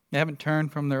 They haven't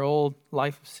turned from their old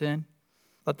life of sin.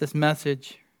 Let this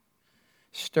message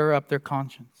stir up their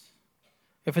conscience.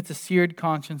 If it's a seared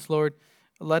conscience, Lord,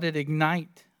 let it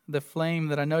ignite the flame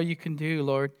that I know you can do,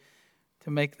 Lord,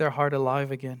 to make their heart alive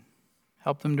again.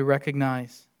 Help them to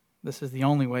recognize this is the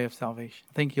only way of salvation.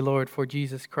 Thank you, Lord, for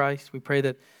Jesus Christ. We pray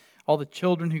that all the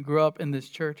children who grew up in this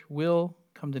church will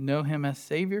come to know him as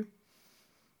Savior.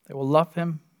 They will love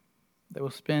him. They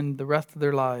will spend the rest of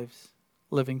their lives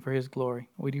living for his glory.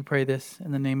 We do pray this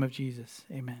in the name of Jesus.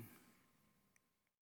 Amen.